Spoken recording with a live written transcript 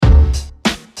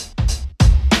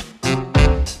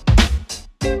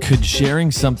Could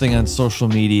sharing something on social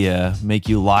media make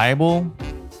you liable?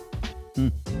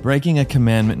 Breaking a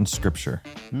commandment in Scripture.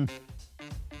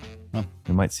 Well.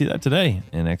 We might see that today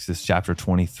in Exodus chapter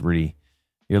 23.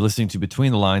 You're listening to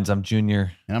Between the Lines. I'm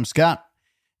Junior. And I'm Scott.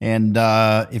 And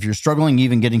if you're struggling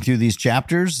even getting through these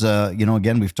chapters,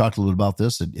 again, we've talked a little about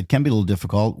this. It can be a little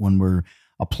difficult when we're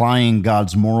applying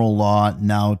God's moral law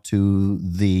now to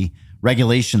the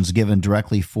regulations given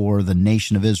directly for the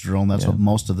nation of Israel. And that's what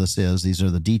most of this is. These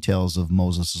are the details of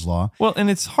Moses' law. Well, and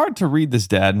it's hard to read this,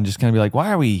 Dad, and just kind of be like,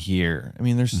 why are we here? I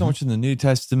mean, there's so much in the New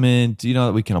Testament,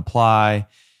 that we can apply.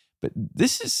 But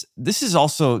this is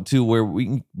also, too, where we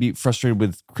can be frustrated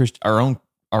with our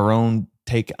own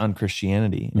take on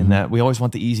Christianity, in that we always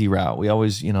want the easy route. We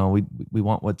always, we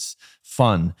want what's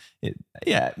fun.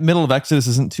 Middle of Exodus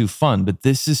isn't too fun, but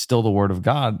this is still the Word of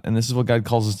God, and this is what God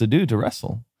calls us to do, to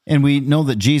wrestle. And we know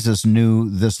that Jesus knew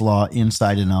this law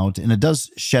inside and out, and it does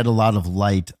shed a lot of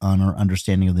light on our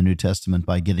understanding of the New Testament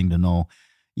by getting to know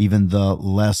even the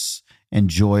less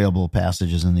enjoyable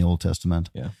passages in the Old Testament.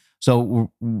 Yeah.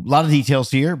 So a lot of details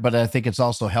here, but I think it's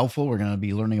also helpful. We're going to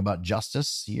be learning about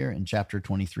justice here in chapter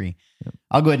 23. Yep.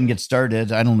 I'll go ahead and get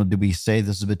started. I don't know, did we say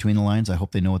this is Between the Lines? I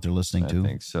hope they know what they're listening to. I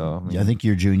think so. I think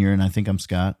you're Junior, and I think I'm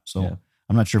Scott. So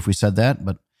I'm not sure if we said that,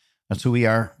 but that's who we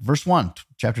are. Verse 1,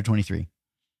 chapter 23.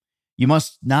 You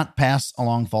must not pass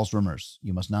along false rumors.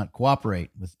 You must not cooperate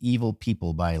with evil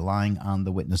people by lying on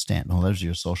the witness stand. Well, there's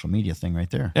your social media thing right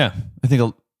there. Yeah. I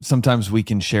think sometimes we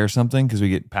can share something because we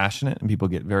get passionate and people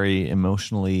get very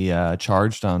emotionally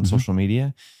charged on social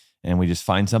media. And we just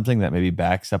find something that maybe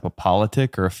backs up a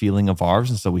politic or a feeling of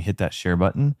ours. And so we hit that share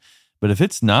button. But if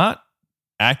it's not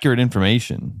accurate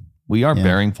information, we are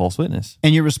bearing false witness.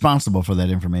 And you're responsible for that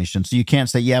information. So you can't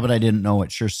say, but I didn't know.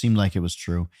 It sure seemed like it was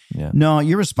true. Yeah. No,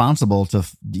 you're responsible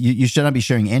you should not be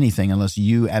sharing anything unless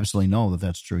you absolutely know that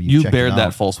that's true. You bared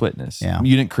that false witness. Yeah.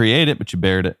 You didn't create it, but you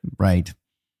bared it. Right.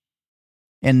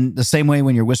 And the same way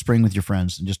when you're whispering with your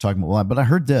friends and just talking about, but I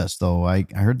heard this, though. I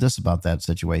heard this about that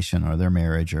situation or their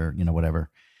marriage or, whatever.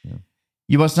 Yeah.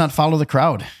 You must not follow the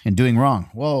crowd in doing wrong.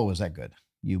 Whoa, is that good?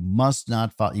 You must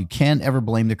not follow. You can't ever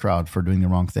blame the crowd for doing the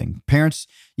wrong thing. Parents,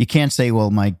 you can't say, well,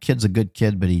 my kid's a good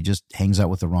kid, but he just hangs out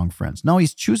with the wrong friends. No,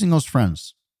 he's choosing those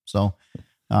friends. So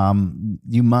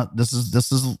you must. This is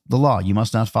the law. You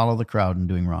must not follow the crowd in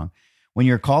doing wrong. When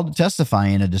you're called to testify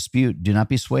in a dispute, do not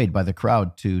be swayed by the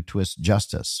crowd to twist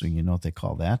justice. So you know what they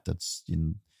call that? That's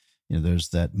there's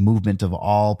that movement of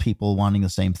all people wanting the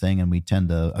same thing, and we tend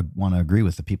to want to agree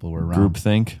with the people we're around.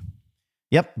 Groupthink.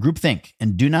 Yep, groupthink.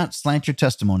 And do not slant your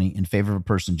testimony in favor of a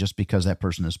person just because that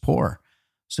person is poor.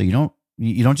 So you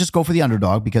don't just go for the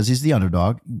underdog because he's the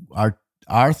underdog.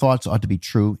 Our thoughts ought to be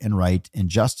true and right, and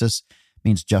justice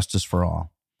means justice for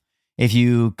all. If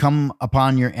you come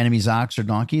upon your enemy's ox or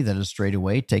donkey that is strayed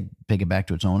away, take it back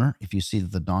to its owner. If you see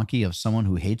that the donkey of someone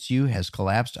who hates you has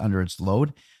collapsed under its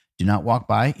load, do not walk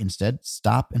by. Instead,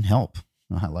 stop and help.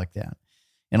 I like that.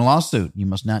 In a lawsuit, you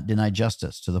must not deny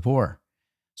justice to the poor.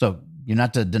 So you're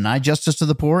not to deny justice to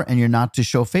the poor, and you're not to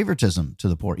show favoritism to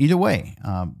the poor. Either way,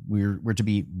 we're to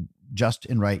be just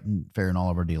and right and fair in all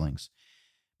of our dealings.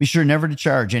 Be sure never to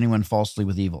charge anyone falsely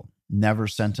with evil. Never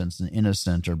sentence an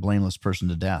innocent or blameless person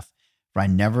to death, for I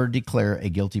never declare a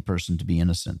guilty person to be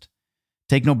innocent.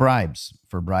 Take no bribes,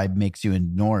 for a bribe makes you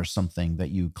ignore something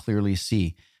that you clearly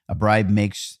see. A bribe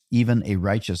makes even a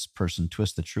righteous person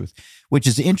twist the truth, which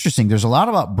is interesting. There's a lot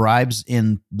about bribes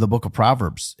in the book of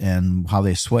Proverbs and how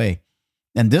they sway.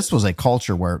 And this was a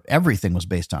culture where everything was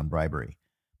based on bribery.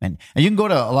 And you can go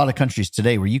to a lot of countries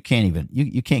today where you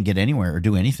can't get anywhere or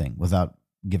do anything without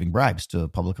giving bribes to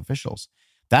public officials.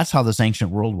 That's how this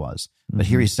ancient world was. But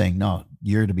here he's saying, no,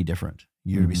 you're to be different.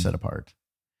 You're to be set apart.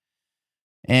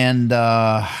 And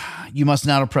you must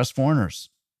not oppress foreigners.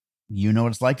 You know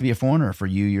what it's like to be a foreigner, for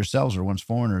you yourselves were once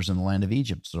foreigners in the land of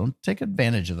Egypt. So don't take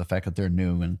advantage of the fact that they're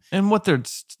new. And what they're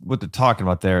talking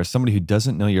about there is somebody who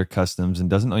doesn't know your customs and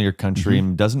doesn't know your country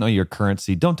and doesn't know your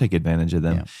currency. Don't take advantage of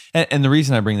them. Yeah. And the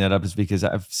reason I bring that up is because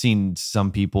I've seen some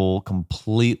people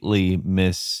completely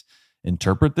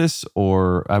misinterpret this,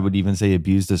 or I would even say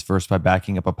abuse this verse by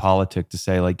backing up a politic to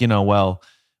say, like,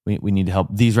 we need to help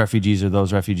these refugees or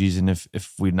those refugees. And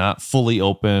if we're not fully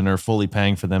open or fully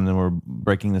paying for them, then we're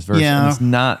breaking this verse. Yeah.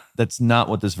 And that's not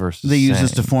what this verse is They use saying.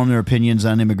 this to form their opinions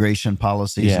on immigration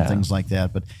policies and things like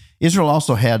that. But Israel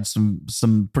also had some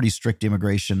pretty strict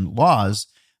immigration laws.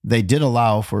 They did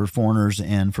allow for foreigners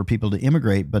and for people to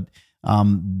immigrate, but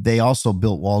they also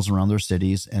built walls around their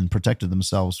cities and protected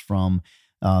themselves from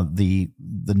the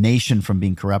nation from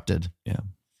being corrupted. Yeah.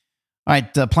 All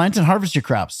right, plant and harvest your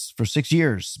crops for 6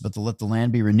 years, but to let the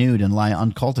land be renewed and lie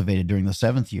uncultivated during the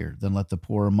 7th year. Then let the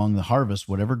poor among the harvest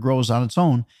whatever grows on its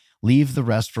own. Leave the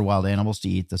rest for wild animals to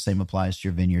eat. The same applies to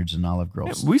your vineyards and olive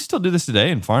groves. Yeah, we still do this today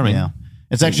in farming. Yeah,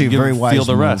 it's actually a very wise field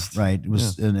of move, rest. right? It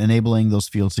was enabling those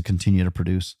fields to continue to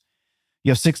produce. You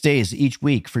have 6 days each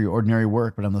week for your ordinary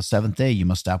work, but on the 7th day you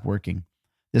must stop working.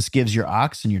 This gives your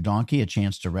ox and your donkey a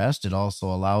chance to rest. It also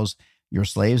allows your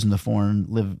slaves and the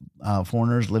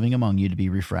foreigners living among you to be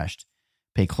refreshed.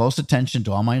 Pay close attention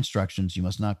to all my instructions. You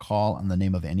must not call on the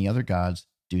name of any other gods.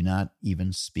 Do not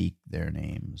even speak their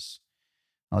names.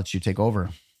 I'll let you take over.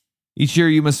 Each year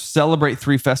you must celebrate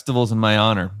 3 festivals in my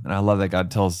honor. And I love that God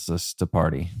tells us to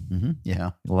party. Mm-hmm.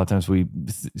 Yeah. A lot of times we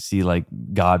see like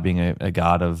God being a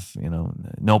God of,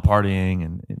 no partying.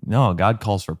 And no, God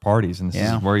calls for parties. And this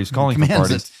is where he's calling for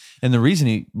parties. And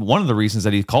one of the reasons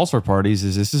that he calls for parties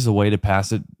is this is a way to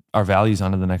pass our values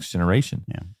on to the next generation.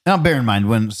 Yeah. Now, bear in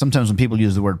mind, sometimes when people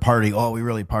use the word party, we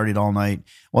really partied all night.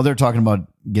 Well, they're talking about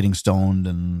getting stoned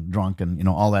and drunk and,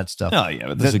 all that stuff. Oh, yeah,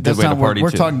 but this is a good way to party, We're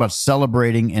too. talking about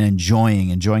celebrating and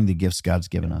enjoying the gifts God's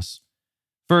given us.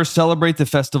 First, celebrate the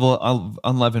festival of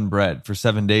unleavened bread. For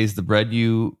 7 days, the bread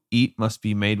you eat must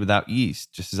be made without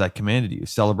yeast, just as I commanded you.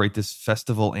 Celebrate this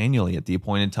festival annually at the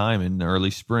appointed time in the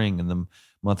early spring in the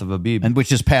month of Abib. And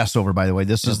which is Passover, by the way.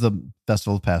 This is the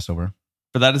festival of Passover.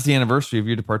 For that is the anniversary of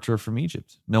your departure from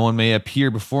Egypt. No one may appear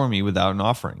before me without an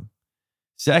offering.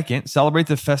 Second, celebrate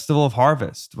the festival of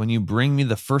harvest when you bring me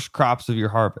the first crops of your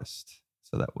harvest.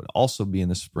 So that would also be in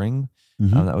the spring.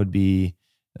 Mm-hmm. That would be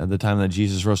at the time that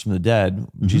Jesus rose from the dead.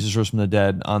 Mm-hmm. Jesus rose from the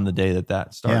dead on the day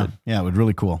that started. Yeah, it was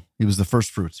really cool. He was the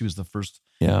first fruits. He was the first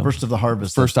of the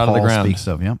harvest. First out of the ground. Speaks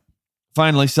of, yeah.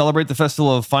 Finally, celebrate the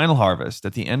festival of final harvest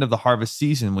at the end of the harvest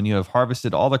season when you have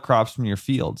harvested all the crops from your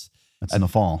fields. That's in the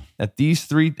fall. At these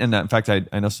 3, and in fact,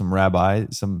 I know some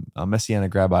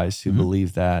Messianic rabbis who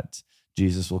believe that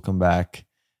Jesus will come back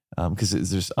because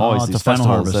there's always these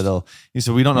festivals that'll.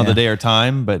 So we don't know the day or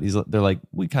time, but they're like,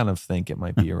 we kind of think it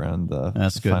might be around the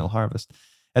final harvest.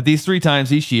 At these 3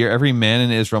 times each year, every man in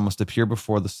Israel must appear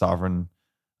before the sovereign,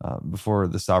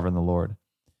 the Lord.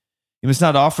 You must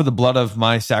not offer the blood of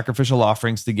my sacrificial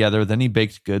offerings together with any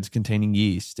baked goods containing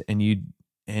yeast,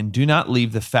 and do not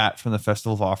leave the fat from the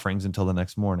festival of offerings until the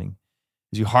next morning.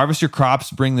 As you harvest your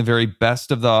crops, bring the very best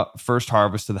of the first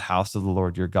harvest to the house of the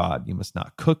Lord your God. You must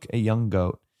not cook a young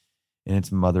goat in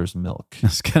its mother's milk.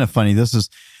 It's kind of funny.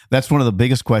 That's one of the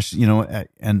biggest questions,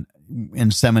 and in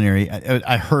seminary,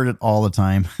 I heard it all the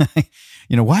time.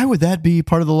 Why would that be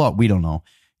part of the law? We don't know.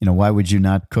 Why would you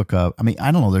not cook up?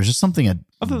 I don't know. There's just something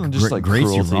other than just like grates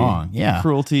cruelty. You wrong. Yeah.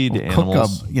 Cruelty to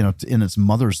animals. Cook up, in its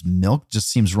mother's milk just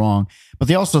seems wrong. But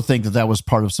they also think that was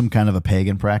part of some kind of a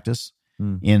pagan practice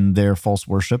in their false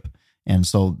worship. And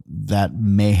so that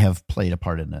may have played a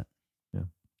part in it. Yeah.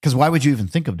 Because why would you even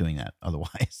think of doing that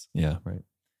otherwise? Yeah, right.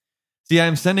 See, I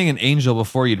am sending an angel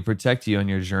before you to protect you on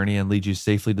your journey and lead you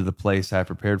safely to the place I have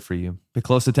prepared for you. Pay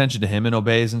close attention to him and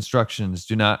obey his instructions.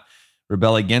 Do not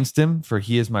rebel against him, for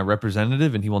he is my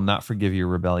representative and he will not forgive your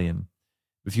rebellion.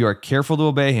 If you are careful to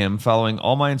obey him, following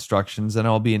all my instructions, then I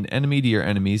will be an enemy to your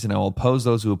enemies, and I will oppose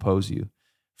those who oppose you.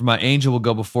 For my angel will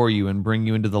go before you and bring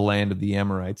you into the land of the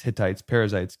Amorites, Hittites,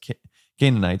 Perizzites,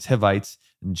 Canaanites, Hivites,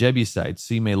 and Jebusites,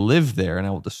 so you may live there, and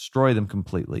I will destroy them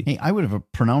completely. Hey, I would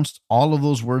have pronounced all of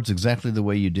those words exactly the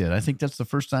way you did. I think that's the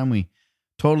first time we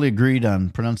totally agreed on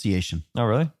pronunciation. Oh,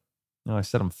 really? No, I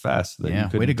said them fast so that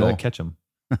you way to couldn't go. Catch them.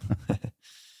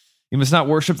 You must not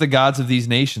worship the gods of these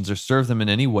nations or serve them in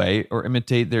any way or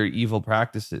imitate their evil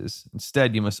practices.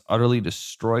 Instead, you must utterly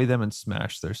destroy them and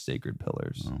smash their sacred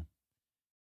pillars. Oh.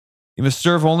 You must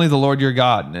serve only the Lord your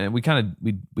God. And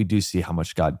we do see how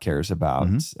much God cares about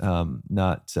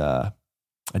not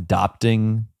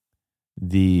adopting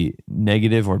the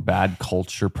negative or bad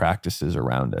culture practices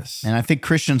around us. And I think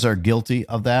Christians are guilty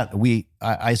of that.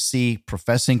 I see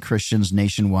professing Christians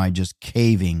nationwide just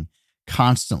caving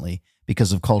constantly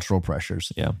because of cultural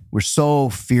pressures. Yeah. We're so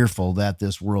fearful that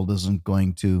this world isn't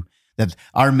going to, that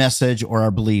our message or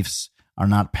our beliefs are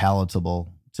not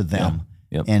palatable to them.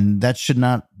 Yeah. Yep. And that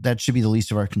should be the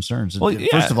least of our concerns. Well,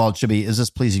 First of all, it should be, is this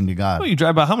pleasing to God? Well, you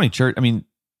drive by how many church?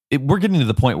 We're getting to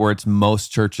the point where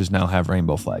most churches now have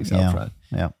rainbow flags out front.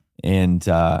 Yeah.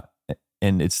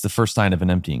 And it's the first sign of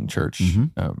an emptying church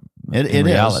in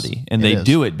reality. Is. And they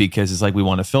do it because it's like we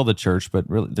want to fill the church, but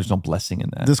really there's no blessing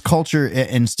in that. This culture,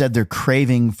 instead, they're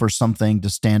craving for something to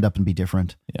stand up and be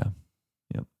different. Yeah.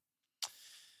 Yep.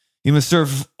 You must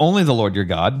serve only the Lord your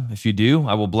God. If you do,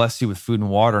 I will bless you with food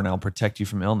and water, and I will protect you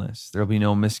from illness. There will be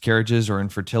no miscarriages or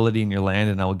infertility in your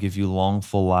land, and I will give you long,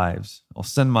 full lives. I'll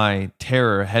send my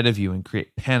terror ahead of you and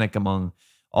create panic among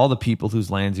all the people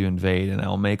whose lands you invade, and I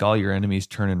will make all your enemies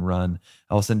turn and run.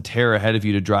 I will send terror ahead of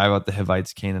you to drive out the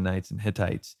Hivites, Canaanites, and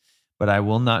Hittites. But I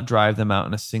will not drive them out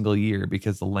in a single year,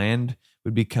 because the land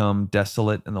would become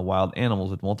desolate and the wild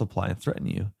animals would multiply and threaten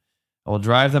you. I will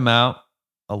drive them out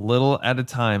a little at a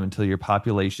time until your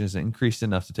population is increased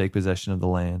enough to take possession of the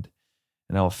land.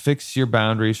 And I will fix your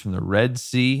boundaries from the Red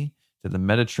Sea to the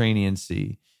Mediterranean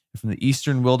Sea, and from the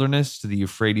eastern wilderness to the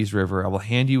Euphrates River. I will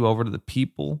hand you over to the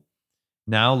people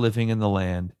now living in the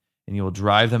land, and you will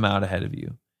drive them out ahead of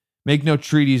you. Make no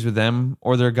treaties with them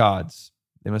or their gods.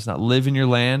 They must not live in your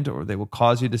land, or they will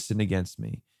cause you to sin against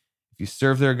me. If you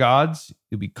serve their gods,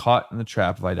 you'll be caught in the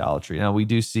trap of idolatry. Now, we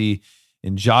do see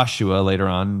in Joshua, later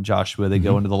on, they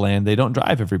go into the land. They don't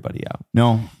drive everybody out.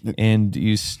 No. And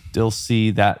you still see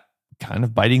that kind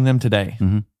of biting them today.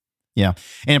 Mm-hmm. Yeah.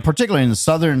 And particularly in the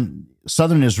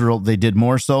southern Israel, they did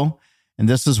more so. And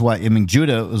this is why,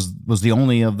 Judah was the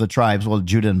only of the tribes, well,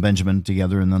 Judah and Benjamin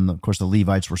together. And then, of course, the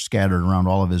Levites were scattered around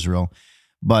all of Israel,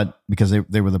 but because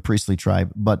they were the priestly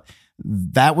tribe. But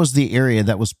that was the area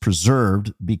that was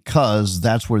preserved, because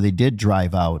that's where they did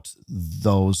drive out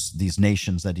these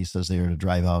nations that he says they are to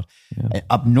drive out. Yeah.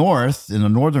 Up north, in the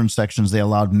northern sections, they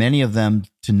allowed many of them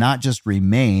to not just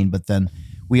remain, but then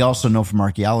we also know from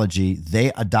archaeology,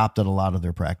 they adopted a lot of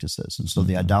their practices. And so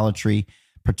the idolatry,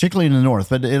 particularly in the north,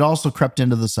 but it also crept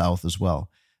into the south as well.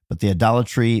 But the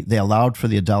idolatry, they allowed for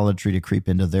the idolatry to creep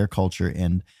into their culture,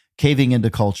 and caving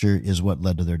into culture is what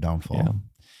led to their downfall. Yeah.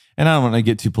 And I don't want to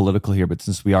get too political here, but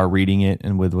since we are reading it,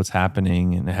 and with what's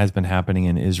happening, and it has been happening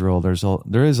in Israel, there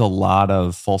is a lot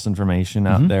of false information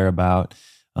out there about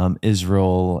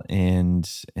Israel and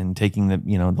taking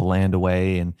the land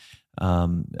away, and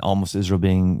almost Israel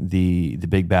being the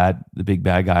big bad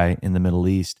guy in the Middle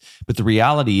East. But the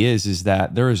reality is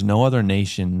that there is no other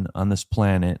nation on this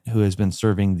planet who has been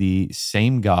serving the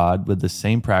same God with the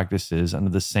same practices under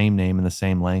the same name and the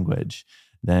same language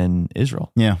than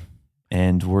Israel. Yeah.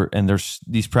 And there's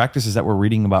these practices that we're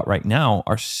reading about right now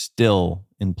are still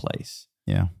in place.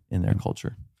 Yeah. In their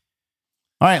culture.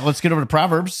 All right, let's get over to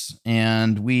Proverbs,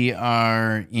 and we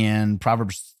are in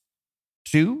Proverbs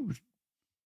 2.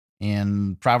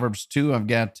 In Proverbs 2, I've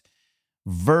got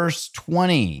verse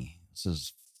 20. It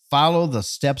says, "Follow the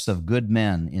steps of good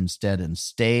men instead, and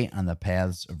stay on the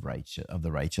paths of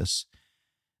the righteous."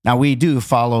 Now, we do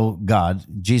follow God.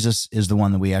 Jesus is the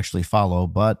one that we actually follow,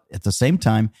 but at the same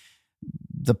time,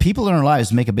 the people in our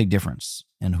lives make a big difference,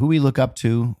 and who we look up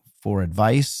to for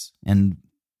advice, and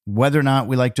whether or not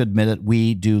we like to admit it,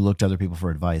 we do look to other people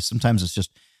for advice. Sometimes it's just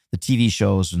the TV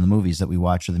shows and the movies that we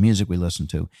watch or the music we listen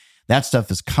to. That stuff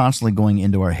is constantly going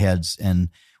into our heads, and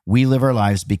we live our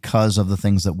lives because of the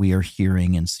things that we are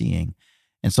hearing and seeing.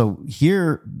 And so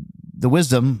here, the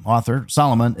wisdom author,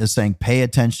 Solomon, is saying, pay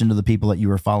attention to the people that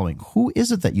you are following. Who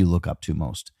is it that you look up to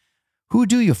most? Who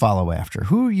do you follow after?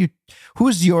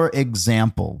 Who's your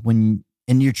example?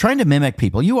 And you're trying to mimic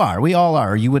people. We all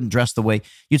are. You wouldn't dress the way,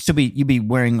 you'd be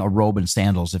wearing a robe and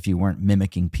sandals if you weren't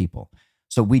mimicking people.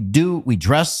 So we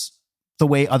dress the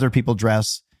way other people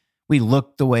dress. We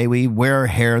look the way, we wear our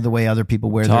hair the way other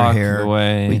people wear their hair. The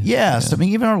way.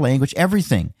 Even our language,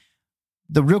 everything.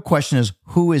 The real question is,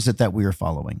 who is it that we are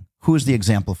following? Who is the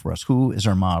example for us? Who is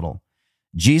our model?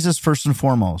 Jesus first and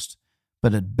foremost,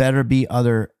 but it better be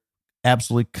other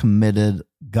absolutely committed,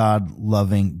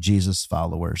 God-loving Jesus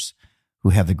followers who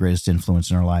have the greatest influence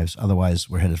in our lives. Otherwise,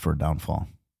 we're headed for a downfall.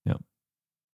 Yep.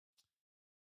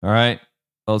 All right.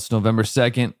 Well, it's November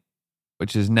 2nd,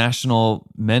 which is National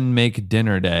Men Make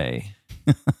Dinner Day,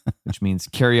 which means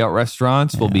carry-out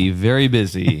restaurants will be very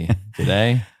busy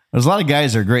today. There's a lot of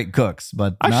guys that are great cooks,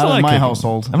 but not in my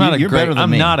household. I'm not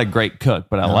a great cook,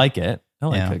 but I like it. I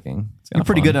like cooking. You're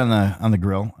pretty good on the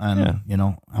grill, and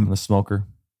I'm the smoker.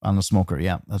 On the smoker,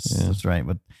 that's right.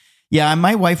 But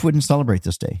my wife wouldn't celebrate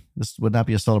this day. This would not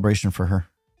be a celebration for her,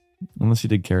 unless you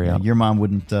did carry out. Your mom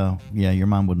wouldn't. Your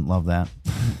mom wouldn't love that.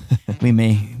 we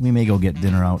may go get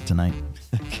dinner out tonight.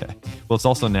 Okay. Well, it's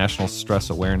also National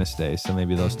Stress Awareness Day, so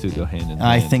maybe those two go hand in hand.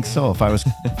 I think so. If I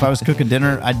was cooking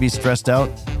dinner, I'd be stressed out.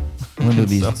 Linda would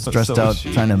be stressed out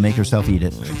trying to make herself eat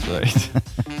it. That's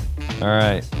right. All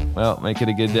right. Well, make it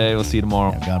a good day. We'll see you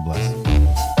tomorrow. God bless.